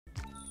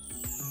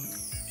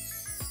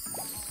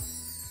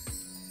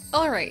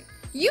Alright,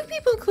 you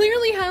people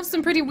clearly have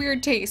some pretty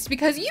weird taste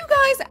because you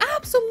guys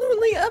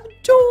absolutely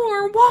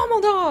adore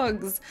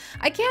Wobbledogs.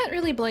 I can't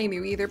really blame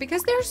you either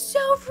because they're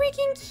so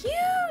freaking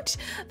cute.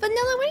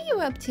 Vanilla, what are you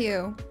up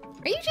to?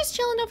 Are you just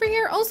chilling over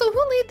here? Also,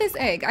 who laid this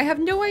egg? I have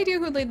no idea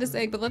who laid this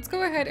egg, but let's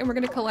go ahead and we're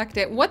gonna collect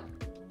it. What?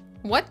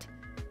 What?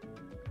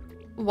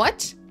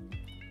 What?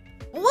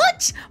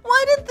 What?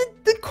 Why did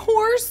the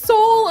core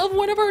soul of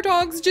one of our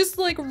dogs just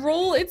like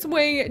roll its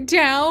way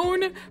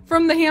down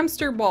from the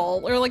hamster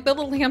ball or like the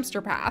little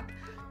hamster path?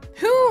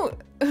 Who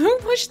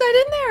pushed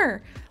that in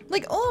there?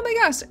 Like, oh my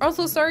gosh.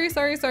 Also, sorry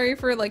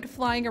for like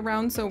flying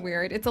around so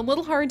weird. It's a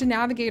little hard to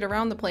navigate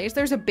around the place.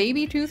 There's a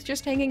baby tooth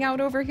just hanging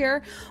out over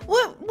here.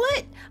 What?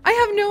 I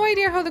have no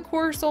idea how the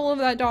core soul of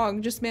that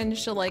dog just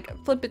managed to like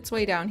flip its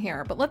way down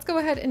here. But let's go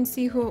ahead and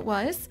see who it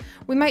was.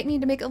 We might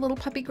need to make a little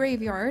puppy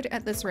graveyard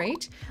at this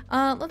rate.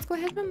 Let's go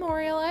ahead and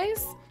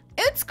memorialize.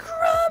 It's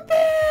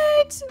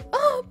Crumpet!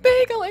 Oh,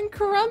 Bagel and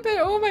Crumpet.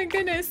 Oh my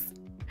goodness.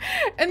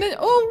 And then,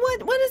 oh,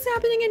 what is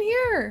happening in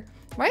here?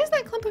 Why is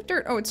that clump of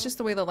dirt? Oh, it's just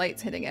the way the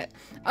light's hitting it.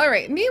 All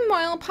right,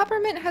 meanwhile,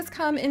 PUPPER-mint has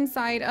come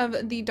inside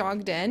of the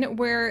dog den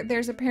where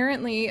there's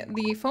apparently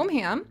the foam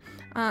ham.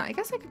 I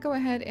guess I could go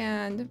ahead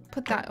and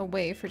put that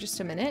away for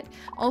just a minute.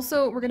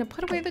 Also, we're gonna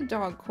put away the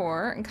dog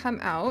core and come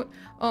out.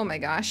 Oh my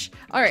gosh.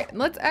 All right,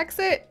 let's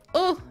exit.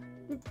 Oh,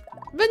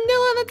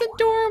 Vanilla, that's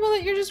adorable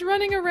that you're just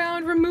running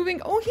around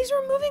removing. Oh, he's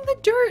removing the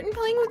dirt and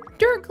playing with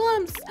dirt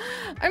clumps.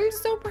 I'm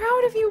so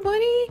proud of you,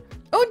 buddy.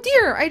 Oh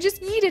dear, I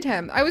just yeeted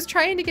him. I was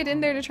trying to get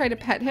in there to try to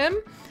pet him.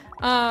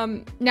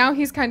 Now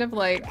he's kind of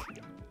like,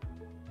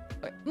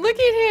 look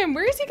at him.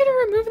 Where is he gonna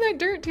remove that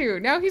dirt to?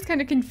 Now he's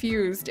kind of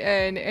confused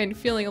and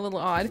feeling a little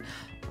odd.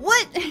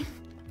 What?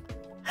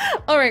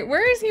 All right,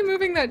 where is he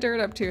moving that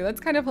dirt up to? That's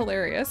kind of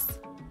hilarious.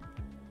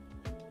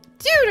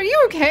 Dude, are you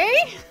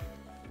okay?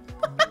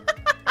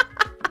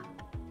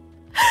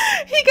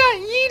 He got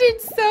yeeted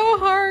so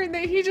hard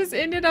that he just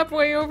ended up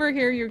way over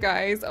here, you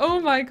guys. Oh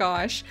my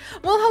gosh.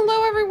 Well,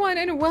 hello everyone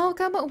and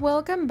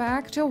welcome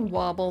back to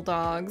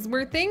Wobbledogs,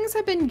 where things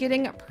have been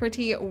getting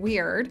pretty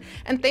weird.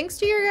 And thanks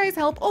to your guys'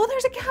 help, oh,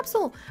 there's a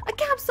capsule! A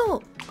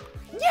capsule!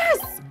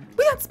 Yes!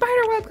 We got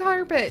spiderweb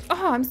carpet!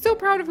 Oh, I'm so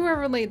proud of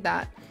whoever laid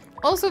that.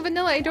 Also,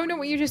 Vanilla, I don't know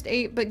what you just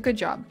ate, but good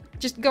job.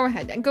 Just go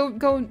ahead and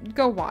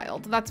go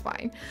wild. That's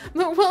fine.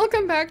 But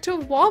welcome back to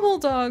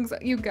Wobbledogs,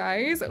 you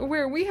guys,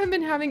 where we have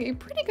been having a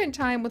pretty good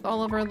time with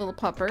all of our little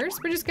puppers.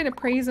 We're just gonna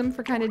praise them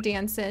for kind of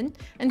dancing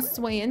and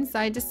swaying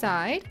side to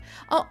side.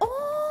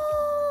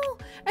 Oh,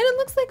 and it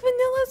looks like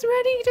Vanilla's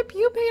ready to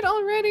pupate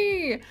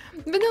already.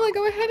 Vanilla,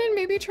 go ahead and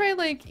maybe try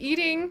like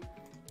eating.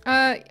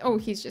 Oh,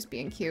 he's just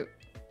being cute.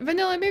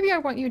 Vanilla, maybe I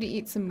want you to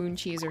eat some moon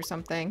cheese or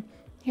something.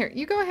 Here,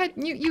 you go ahead.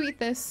 You eat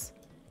this.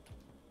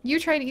 You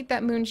try to eat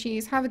that moon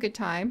cheese. Have a good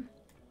time.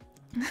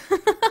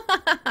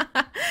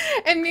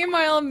 And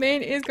meanwhile,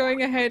 Mint is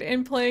going ahead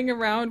and playing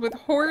around with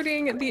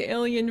hoarding the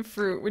alien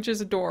fruit, which is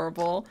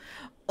adorable.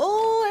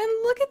 Oh,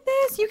 and look at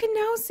this. You can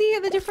now see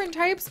the different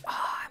types.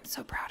 Oh, I'm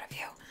so proud of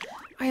you.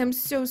 I am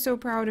so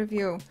proud of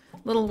you,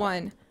 little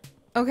one.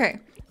 Okay.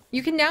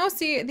 You can now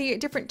see the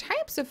different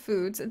types of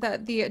foods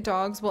that the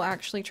dogs will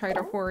actually try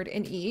to hoard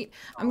and eat.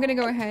 I'm going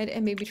to go ahead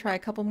and maybe try a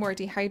couple more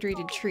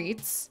dehydrated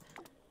treats.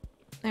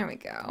 There we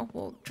go.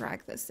 We'll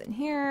drag this in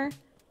here.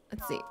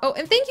 Let's see. Oh,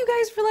 and thank you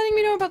guys for letting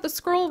me know about the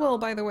scroll wheel,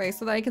 by the way,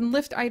 so that I can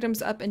lift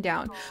items up and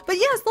down. But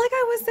yes, like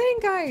I was saying,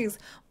 guys,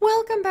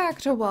 welcome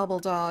back to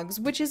Wobbledogs,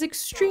 which is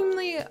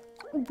extremely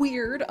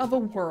weird of a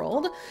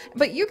world.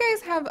 But you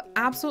guys have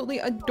absolutely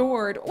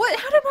adored... What?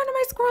 How did one of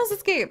my squirrels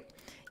escape?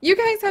 You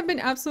guys have been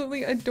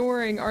absolutely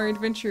adoring our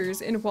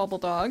adventures in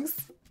Wobbledogs.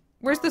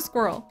 Where's the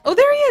squirrel? Oh,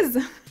 there he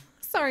is!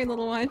 Sorry,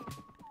 little one.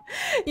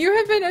 You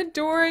have been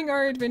adoring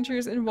our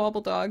adventures in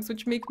Wobbledogs,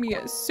 which make me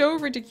so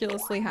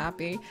ridiculously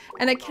happy,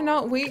 and I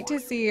cannot wait to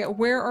see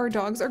where our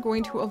dogs are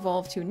going to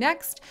evolve to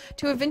next,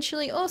 to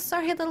eventually— oh,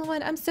 sorry, little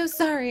one, I'm so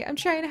sorry. I'm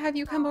trying to have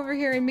you come over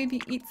here and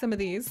maybe eat some of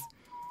these.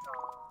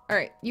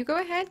 Alright, you go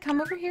ahead, come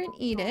over here and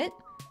eat it,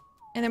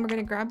 and then we're going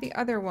to grab the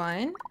other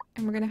one,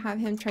 and we're going to have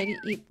him try to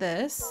eat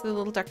this, the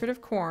little decorative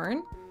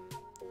corn.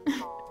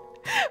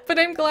 But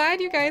I'm glad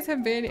you guys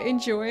have been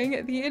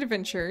enjoying the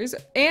adventures,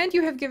 and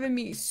you have given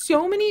me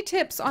so many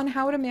tips on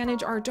how to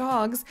manage our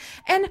dogs.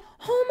 And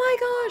oh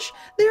my gosh,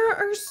 there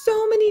are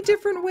so many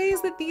different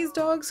ways that these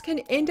dogs can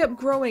end up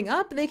growing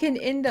up. They can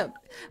end up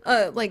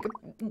like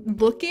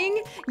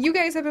looking. You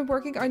guys have been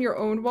working on your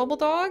own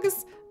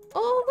Wobbledogs.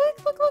 Oh,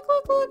 look.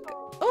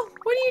 Oh,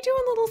 what are you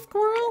doing, little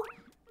squirrel?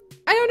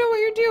 I don't know what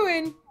you're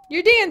doing.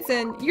 You're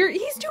dancing.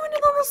 He's doing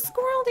a little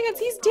squirrel dance.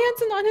 He's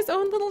dancing on his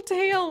own little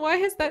tail. Why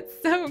is that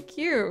so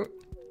cute?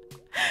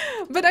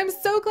 But I'm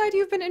so glad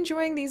you've been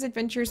enjoying these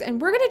adventures,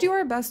 and we're gonna do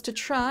our best to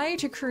try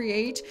to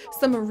create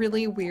some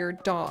really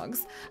weird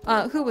dogs.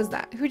 Who was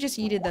that? Who just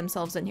yeeted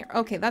themselves in here?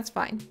 Okay, that's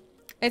fine.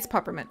 It's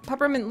PUPPER-mint.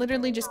 PUPPER-mint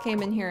literally just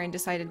came in here and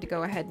decided to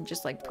go ahead and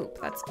just like poop.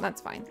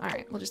 That's fine. All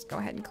right, we'll just go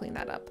ahead and clean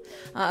that up.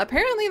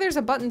 Apparently there's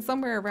a button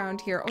somewhere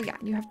around here. Oh yeah,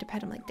 you have to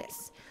pet him like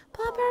this.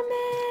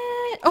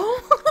 PUPPER-mint!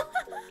 Oh,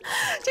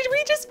 did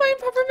we just find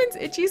PUPPER-mint's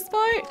itchy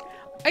spot?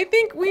 I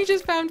think we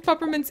just found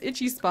Puppermint's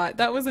itchy spot.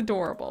 That was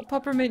adorable.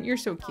 Puppermint, you're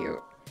so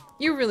cute.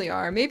 You really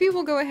are. Maybe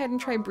we'll go ahead and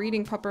try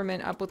breeding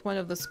Puppermint up with one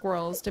of the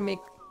squirrels to make...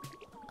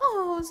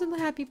 Oh, it's a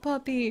happy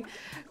puppy.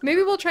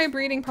 Maybe we'll try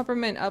breeding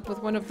Puppermint up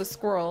with one of the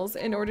squirrels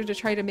in order to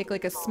try to make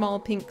like a small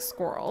pink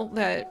squirrel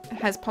that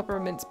has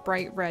Puppermint's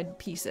bright red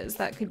pieces.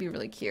 That could be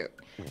really cute.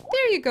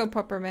 There you go,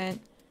 Puppermint.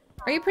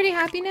 Are you pretty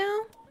happy now?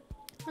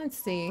 Let's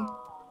see.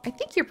 I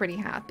think you're pretty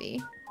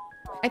happy.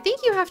 I think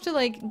you have to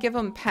like give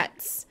them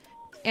pets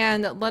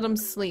and let them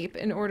sleep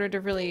in order to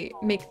really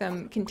make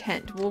them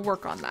content. We'll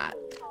work on that.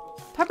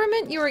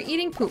 Puppermint, you are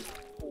eating poop.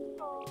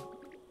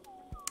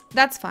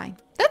 That's fine.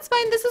 That's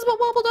fine. This is what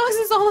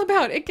Wobbledogs is all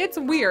about. It gets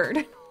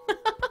weird.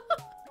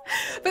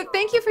 But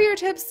thank you for your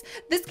tips.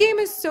 This game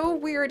is so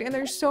weird and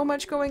there's so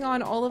much going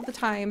on all of the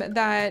time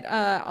that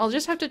I'll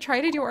just have to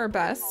try to do our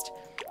best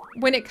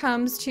when it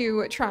comes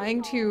to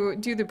trying to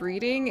do the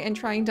breeding and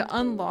trying to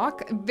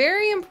unlock.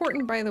 Very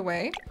important, by the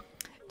way,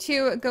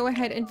 to go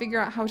ahead and figure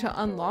out how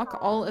to unlock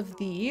all of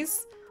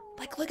these.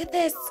 Like, look at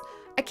this.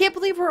 I can't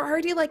believe we're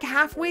already like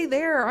halfway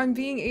there on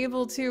being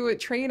able to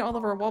train all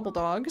of our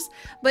Wobbledogs.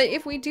 But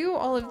if we do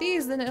all of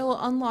these, then it'll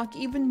unlock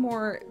even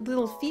more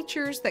little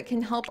features that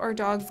can help our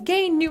dogs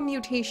gain new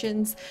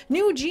mutations,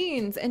 new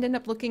genes, and end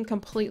up looking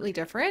completely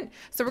different.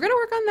 So we're gonna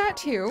work on that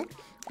too.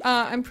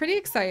 I'm pretty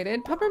excited.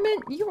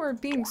 Puppermint, you are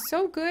being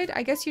so good.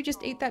 I guess you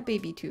just ate that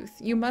baby tooth.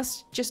 You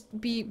must just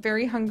be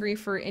very hungry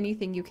for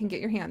anything you can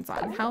get your hands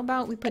on. How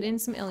about we put in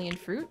some alien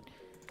fruit?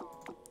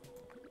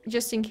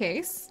 Just in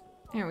case.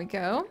 There we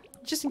go.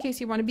 Just in case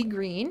you want to be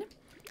green.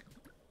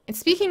 And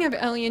speaking of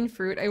alien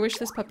fruit, I wish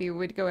this puppy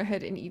would go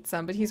ahead and eat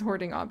some, but he's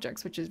hoarding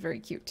objects, which is very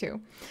cute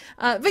too.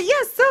 But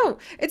yes, so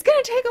it's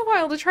going to take a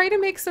while to try to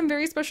make some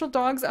very special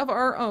dogs of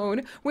our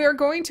own. We are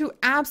going to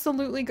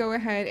absolutely go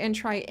ahead and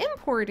try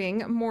importing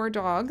more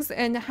dogs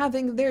and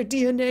having their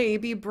DNA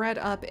be bred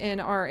up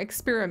in our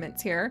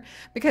experiments here,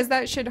 because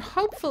that should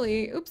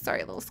hopefully... Oops,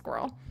 sorry, little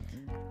squirrel.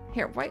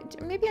 Here,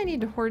 maybe I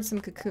need to hoard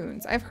some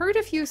cocoons. I've heard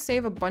if you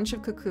save a bunch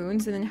of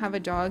cocoons and then have a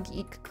dog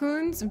eat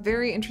cocoons,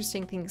 very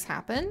interesting things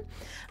happen.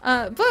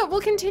 But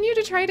we'll continue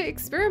to try to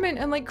experiment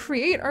and like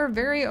create our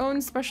very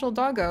own special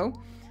doggo.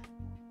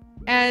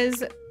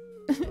 As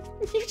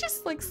you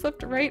just like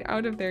slipped right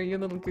out of there, you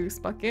little goose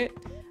bucket.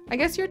 I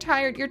guess you're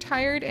tired. You're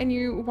tired and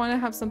you want to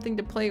have something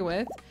to play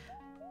with.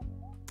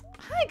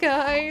 Hi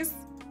guys.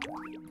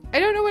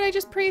 I don't know what I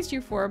just praised you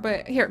for,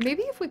 but here,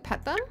 maybe if we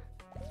pet them?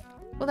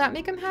 Will that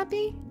make him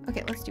happy?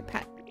 Okay, let's do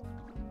pet.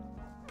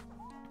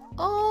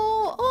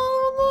 Oh,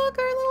 look,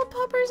 our little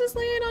puppers is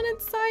laying on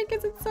its side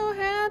because it's so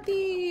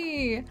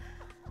happy.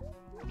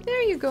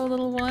 There you go,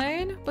 little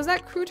one. Was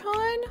that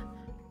Crouton?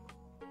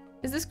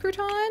 Is this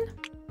Crouton?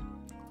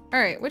 All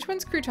right, which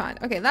one's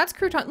Crouton? Okay, that's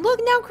Crouton. Look,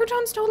 now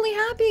Crouton's totally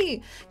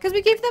happy because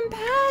we gave them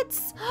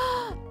pets.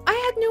 I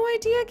had no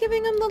idea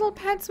giving them little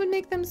pets would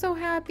make them so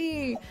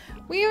happy.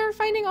 We are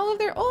finding all of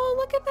their... Oh,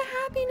 look at the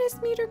happiness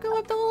meter go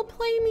up, the little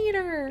play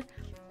meter.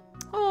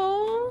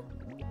 Oh,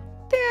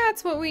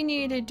 that's what we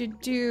needed to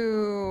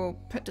do.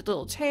 Pet the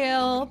little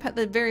tail, pet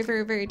the very,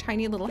 very, very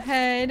tiny little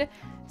head.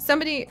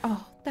 Somebody,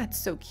 oh, that's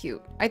so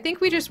cute. I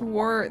think we just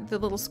wore the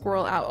little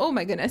squirrel out. Oh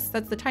my goodness,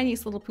 that's the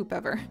tiniest little poop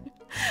ever.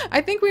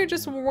 I think we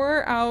just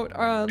wore out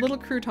a little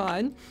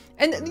Crouton.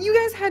 And you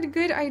guys had a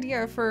good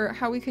idea for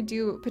how we could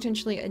do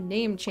potentially a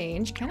name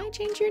change. Can I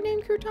change your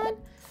name, Crouton?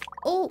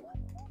 Oh,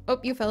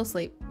 you fell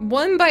asleep.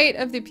 One bite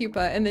of the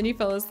pupa and then you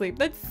fell asleep.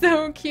 That's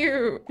so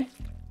cute.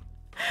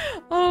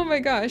 Oh my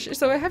gosh.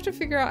 So I have to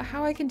figure out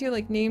how I can do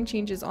like name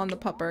changes on the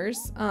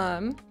puppers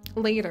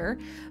later.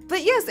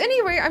 But yes,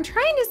 anyway, I'm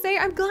trying to say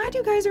I'm glad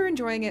you guys are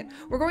enjoying it.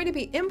 We're going to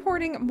be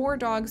importing more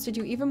dogs to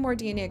do even more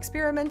DNA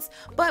experiments,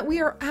 but we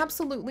are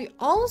absolutely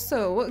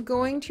also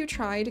going to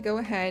try to go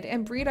ahead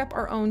and breed up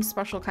our own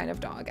special kind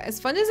of dog. As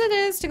fun as it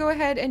is to go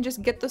ahead and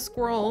just get the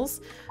squirrels,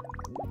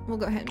 we'll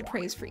go ahead and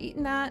praise for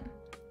eating that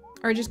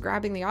or just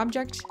grabbing the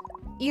object.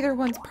 Either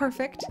one's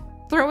perfect.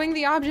 Throwing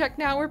the object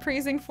now we're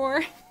praising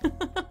for.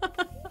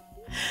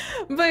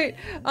 But,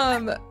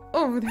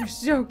 oh, they're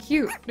so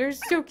cute. They're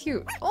so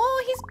cute.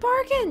 Oh, he's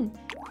barking.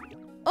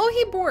 Oh,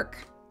 he bork.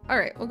 All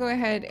right, we'll go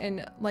ahead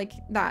and like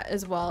that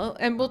as well.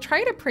 And we'll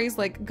try to praise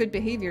like good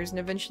behaviors and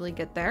eventually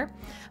get there.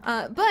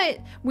 But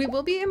we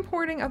will be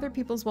importing other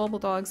people's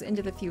Wobbledogs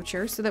into the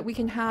future so that we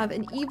can have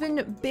an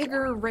even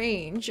bigger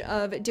range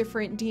of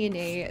different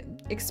DNA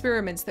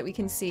experiments that we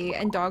can see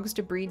and dogs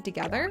to breed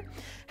together.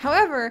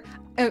 However,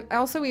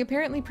 also we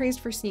apparently praised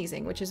for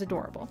sneezing, which is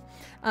adorable.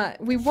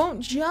 We won't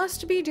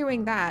just be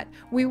doing that.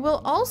 We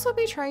will also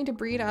be trying to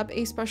breed up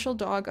a special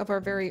dog of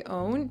our very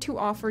own to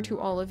offer to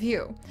all of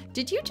you.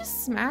 Did you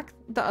just smack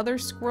the other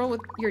squirrel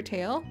with your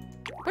tail?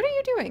 What are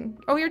you doing?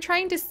 Oh, you're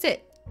trying to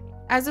sit.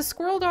 As a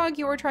squirrel dog,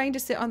 you are trying to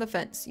sit on the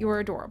fence. You are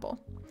adorable.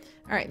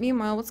 All right,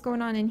 meanwhile, what's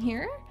going on in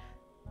here?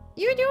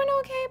 You doing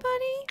okay,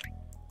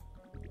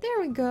 buddy? There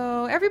we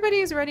go.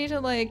 Everybody is ready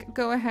to like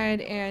go ahead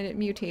and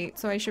mutate,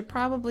 so I should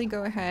probably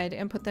go ahead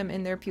and put them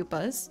in their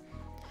pupas.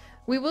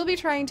 we will be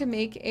trying to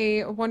make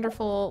a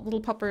wonderful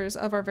little puppers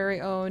of our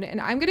very own,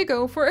 and I'm gonna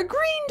go for a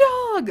green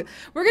dog!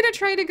 We're gonna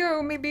try to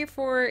go maybe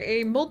for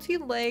a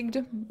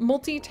multi-legged,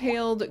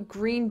 multi-tailed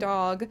green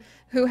dog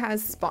who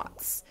has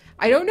spots.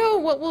 I don't know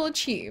what we'll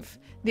achieve.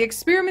 The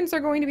experiments are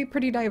going to be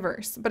pretty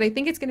diverse, but I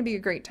think it's going to be a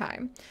great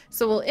time.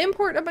 So we'll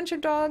import a bunch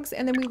of dogs,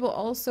 and then we will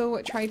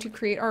also try to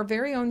create our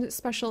very own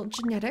special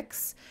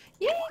genetics.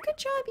 Yay, good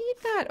job,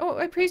 eat that. Oh,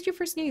 I praised you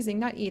for sneezing,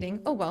 not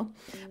eating. Oh well.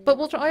 But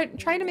we'll try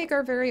to make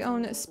our very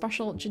own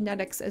special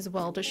genetics as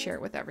well to share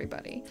with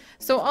everybody.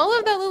 So all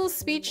of that little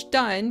speech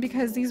done,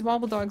 because these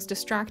Wobbledogs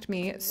distract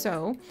me,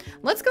 so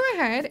let's go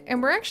ahead,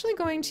 and we're actually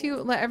going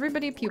to let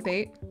everybody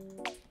pupate,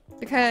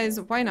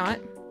 because why not?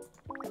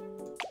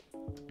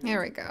 There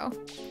we go.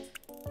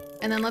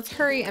 And then let's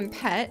hurry and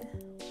pet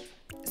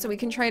so we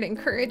can try to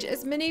encourage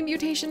as many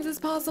mutations as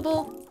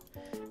possible.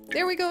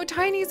 There we go.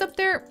 Tiny's up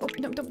there. Oh,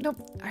 no, no, no.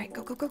 All right,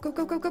 go, go, go, go,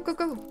 go, go, go, go,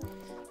 go.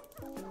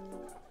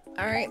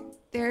 All right,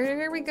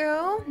 there we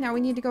go. Now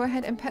we need to go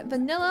ahead and pet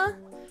Vanilla.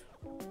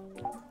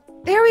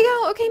 There we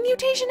go. Okay,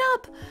 mutation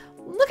up.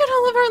 Look at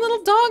all of our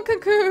little dog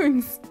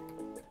cocoons.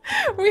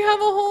 We have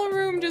a whole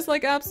room just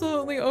like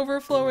absolutely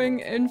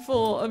overflowing and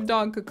full of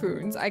dog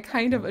cocoons. I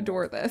kind of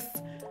adore this.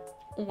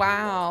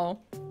 Wow.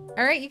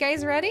 All right, you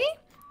guys ready?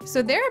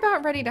 So they're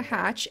about ready to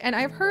hatch, and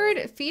I've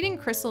heard feeding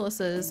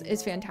chrysalises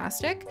is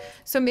fantastic.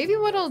 So maybe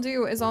what I'll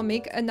do is I'll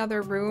make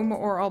another room,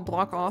 or I'll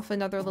block off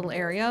another little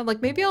area.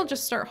 Like maybe I'll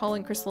just start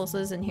hauling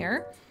chrysalises in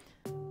here.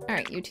 All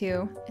right, you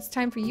two. It's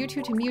time for you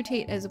two to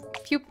mutate as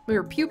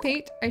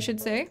pupate, I should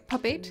say,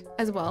 puppate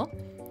as well.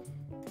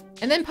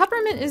 And then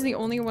PUPPER-mint is the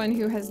only one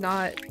who has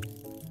not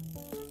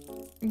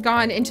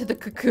gone into the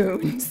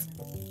cocoons.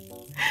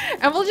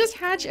 And we'll just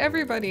hatch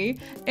everybody,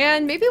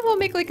 and maybe we'll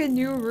make like a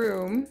new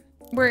room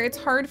where it's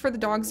hard for the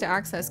dogs to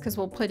access, because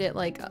we'll put it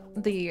like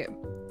the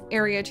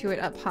area to it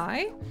up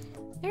high.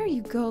 There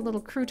you go,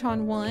 little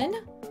crouton 1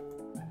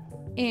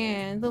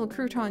 and little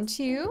crouton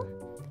 2.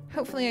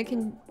 Hopefully I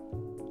can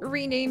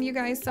rename you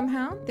guys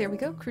somehow. There we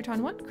go, crouton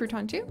 1,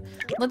 crouton 2.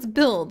 Let's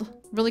build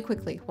really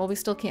quickly while we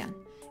still can.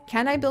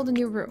 Can I build a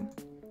new room?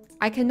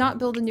 I cannot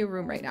build a new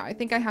room right now. I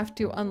think I have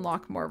to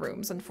unlock more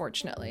rooms,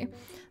 unfortunately.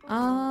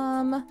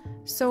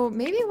 So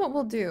maybe what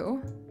we'll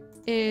do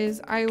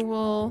is I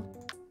will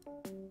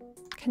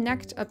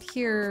connect up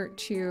here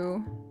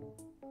to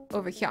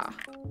over here.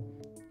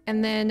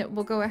 And then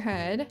we'll go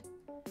ahead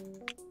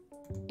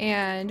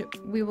and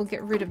we will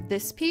get rid of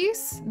this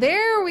piece.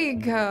 There we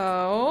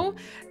go.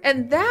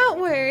 And that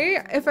way,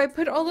 if I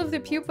put all of the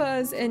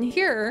pupas in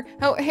here,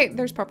 oh, hey,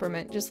 there's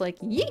PUPPER-mint, just like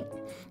yeet.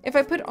 If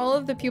I put all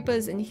of the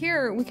pupas in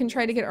here, we can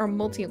try to get our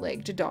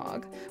multi-legged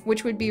dog,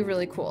 which would be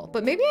really cool.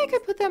 But maybe I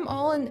could put them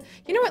all in,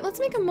 you know what, let's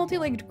make a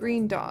multi-legged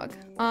green dog.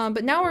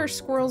 But now our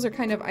squirrels are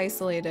kind of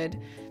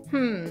isolated.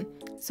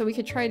 So we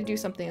could try to do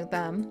something with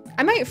them.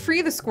 I might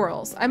free the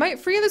squirrels. I might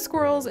free the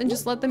squirrels and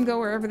just let them go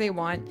wherever they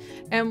want.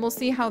 And we'll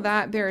see how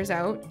that bears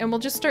out. And we'll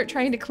just start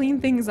trying to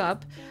clean things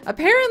up.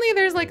 Apparently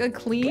there's like a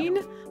clean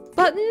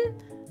button,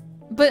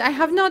 but I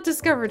have not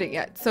discovered it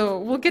yet. So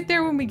we'll get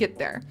there when we get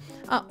there.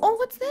 Oh,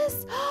 what's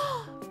this?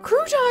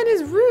 Crouton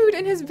is rude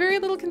and has very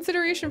little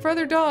consideration for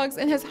other dogs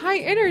and has high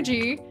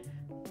energy.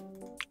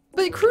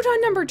 But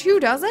crouton number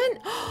 2 doesn't?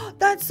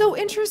 That's so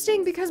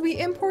interesting, because we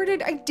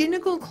imported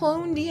identical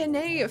clone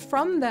DNA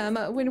from them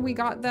when we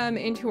got them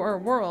into our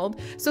world.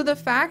 So the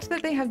fact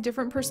that they have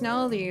different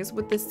personalities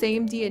with the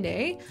same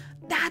DNA,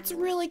 that's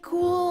really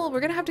cool. We're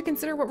gonna have to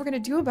consider what we're gonna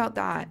do about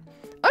that.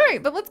 All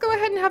right, but let's go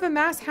ahead and have a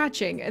mass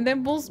hatching, and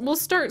then we'll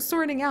start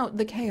sorting out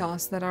the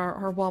chaos that are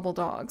our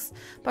Wobbledogs.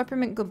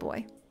 PUPPER-mint, good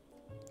boy.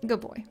 Good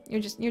boy.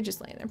 You're just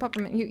laying there.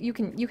 PUPPER-mint, you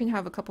can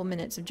have a couple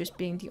minutes of just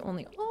being the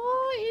only.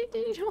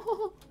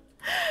 Oh,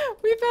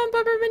 we found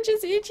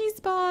PUPPER-mint's itchy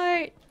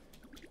spot.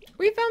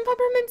 We found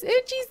PUPPER-mint's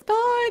itchy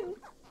spot.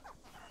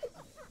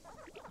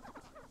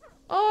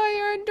 Oh,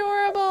 you're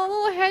adorable.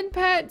 Little head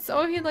pets.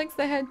 Oh, he likes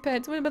the head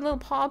pets. What about little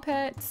paw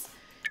pets?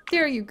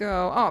 There you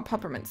go. Oh,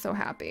 PUPPER-mint's so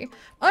happy.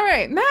 All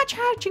right, match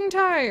hatching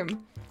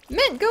time.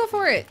 Mint, go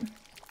for it.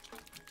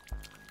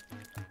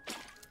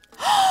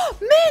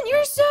 Mint,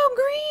 you're so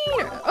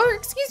green! Or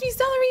excuse me,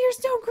 Celery, you're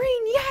so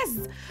green.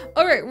 Yes!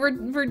 All right,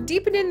 we're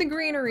deepening the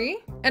greenery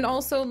and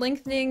also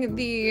lengthening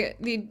the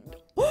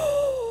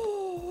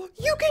Oh,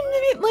 you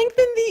can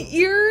lengthen the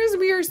ears.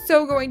 We are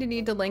so going to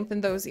need to lengthen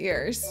those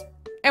ears.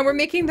 And we're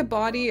making the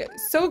body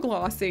so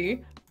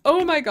glossy.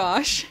 Oh my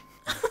gosh.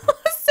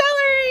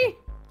 Celery!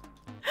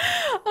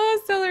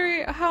 Oh,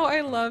 Celery, how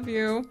I love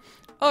you.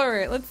 All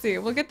right, let's see.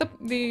 We'll get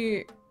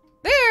the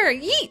there,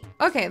 yeet!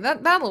 Okay,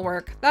 that'll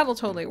work. That'll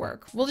totally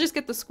work. We'll just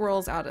get the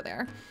squirrels out of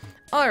there.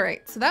 All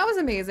right, so that was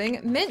amazing.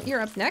 Mint,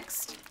 you're up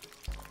next.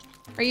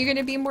 Are you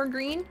gonna be more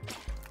green?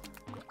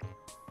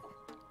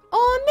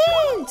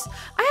 Oh, Mint!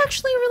 I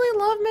actually really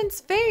love Mint's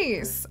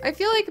face. I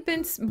feel like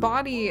Mint's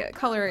body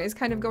color is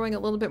kind of going a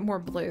little bit more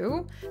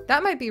blue.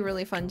 That might be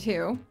really fun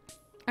too.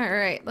 All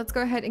right, let's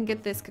go ahead and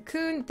get this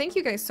cocoon. Thank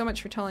you guys so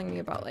much for telling me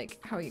about like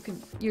how you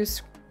can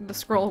use the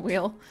scroll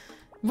wheel.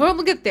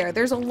 We'll get there.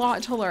 There's a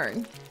lot to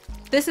learn.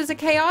 This is a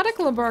chaotic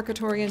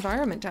laboratory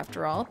environment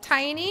after all.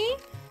 Tiny,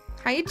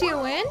 how you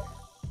doing?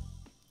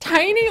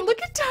 Tiny,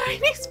 look at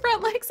Tiny's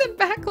front legs and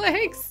back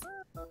legs.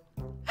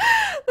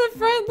 The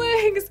front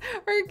legs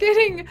are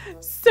getting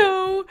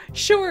so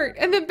short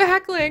and the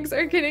back legs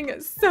are getting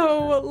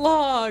so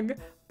long.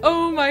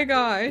 Oh my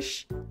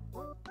gosh.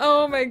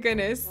 Oh my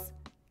goodness.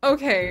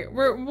 Okay,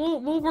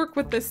 we'll work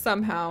with this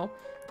somehow.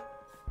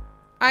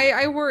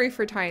 I worry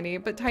for Tiny,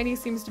 but Tiny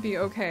seems to be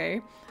okay.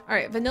 All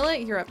right, Vanilla,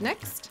 you're up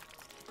next.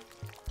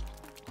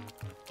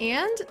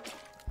 And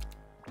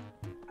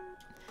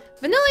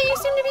Vanilla, you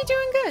seem to be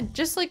doing good.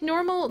 Just like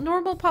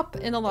normal pup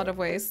in a lot of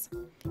ways.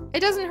 It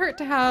doesn't hurt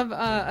to have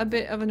a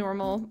bit of a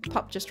normal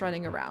pup just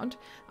running around.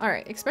 All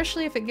right,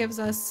 especially if it gives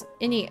us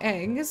any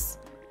eggs.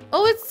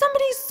 Oh, it's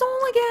somebody's soul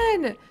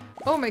again.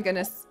 Oh my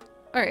goodness.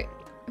 All right,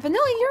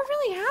 Vanilla, you're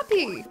really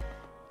happy.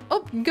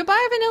 Oh,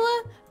 goodbye,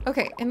 Vanilla.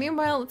 Okay, and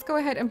meanwhile, let's go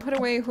ahead and put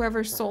away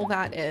whoever's soul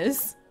that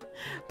is.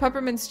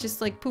 Peppermint's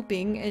just like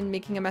pooping and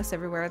making a mess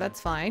everywhere. That's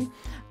fine.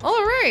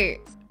 All right.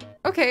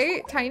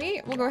 Okay,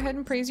 Tiny, we'll go ahead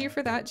and praise you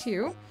for that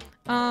too.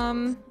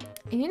 And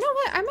you know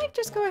what? I might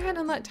just go ahead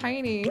and let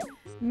Tiny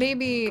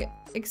maybe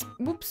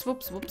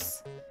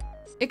whoops.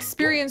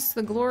 Experience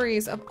the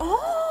glories of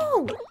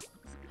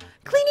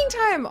cleaning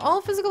time!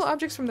 All physical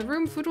objects from the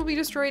room, food will be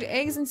destroyed,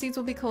 eggs and seeds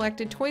will be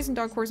collected, toys and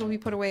dog cores will be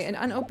put away, and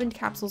unopened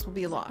capsules will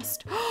be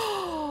lost.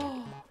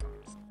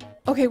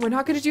 Okay, we're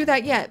not gonna do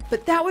that yet,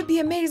 but that would be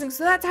amazing.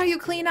 So that's how you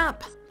clean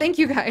up. Thank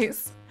you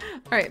guys.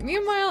 All right,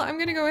 meanwhile, I'm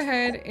gonna go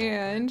ahead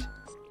and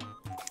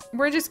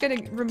we're just gonna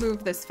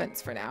remove this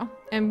fence for now,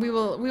 and we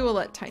will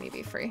let Tiny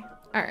be free.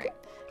 All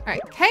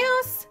right,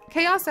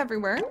 chaos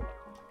everywhere.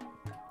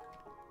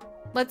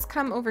 Let's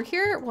come over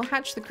here. We'll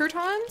hatch the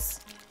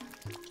croutons.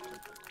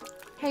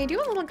 How you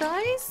doing, little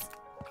guys?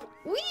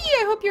 Whee!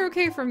 I hope you're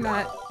okay from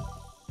that.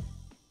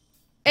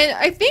 And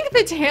I think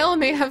the tail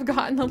may have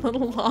gotten a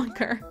little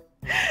longer.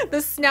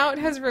 The snout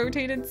has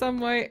rotated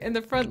somewhat, and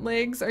the front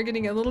legs are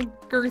getting a little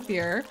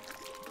girthier.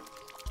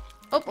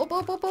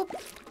 Oh.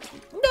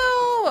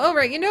 No! All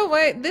right, you know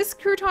what? This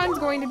crouton's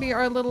going to be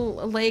our little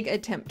leg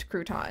attempt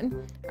crouton.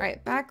 All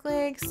right, back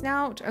leg,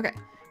 snout. Okay,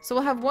 so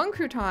we'll have one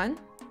crouton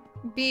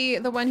be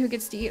the one who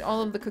gets to eat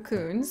all of the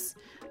cocoons,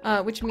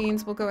 which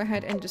means we'll go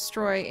ahead and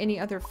destroy any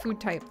other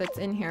food type that's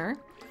in here.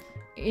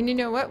 And you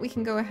know what? We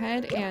can go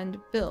ahead and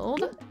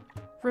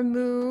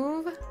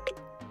remove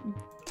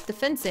the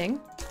fencing.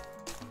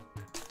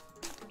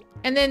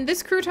 And then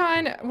this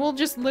crouton will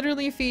just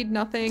literally feed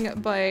nothing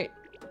but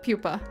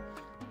pupa.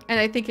 And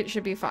I think it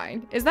should be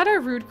fine. Is that our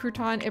rude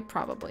crouton? It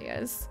probably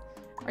is.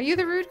 Are you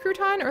the rude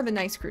crouton or the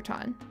nice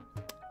crouton?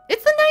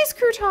 It's the nice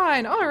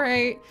crouton! All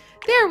right.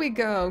 There we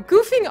go.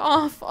 Goofing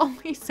off. Oh,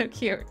 he's so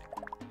cute.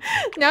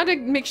 Now to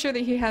make sure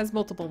that he has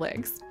multiple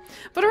legs.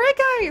 But all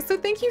right, guys. So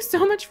thank you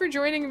so much for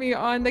joining me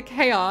on the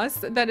chaos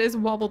that is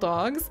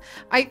Wobbledogs.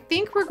 I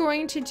think we're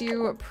going to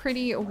do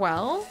pretty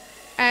well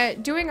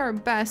at doing our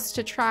best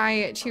to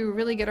try to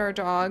really get our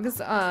dogs,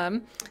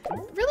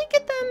 really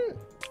get them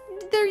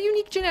their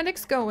unique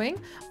genetics going.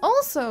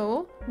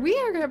 Also, we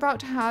are about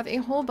to have a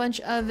whole bunch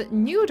of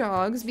new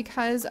dogs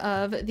because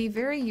of the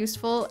very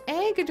useful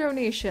egg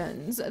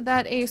donations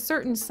that a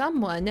certain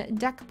someone,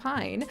 Deck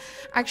Pine,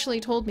 actually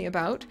told me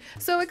about.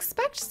 So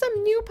expect some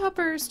new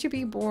puppers to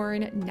be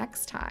born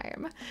next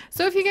time.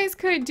 So if you guys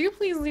could, do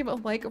please leave a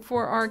like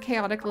for our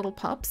chaotic little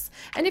pups.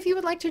 And if you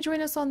would like to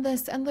join us on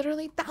this and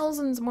literally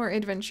thousands more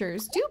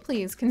adventures, do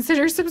please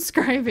consider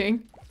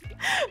subscribing.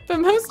 But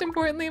most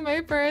importantly,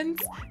 my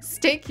friends,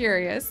 stay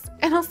curious,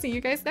 and I'll see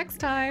you guys next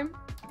time.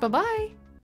 Bye-bye!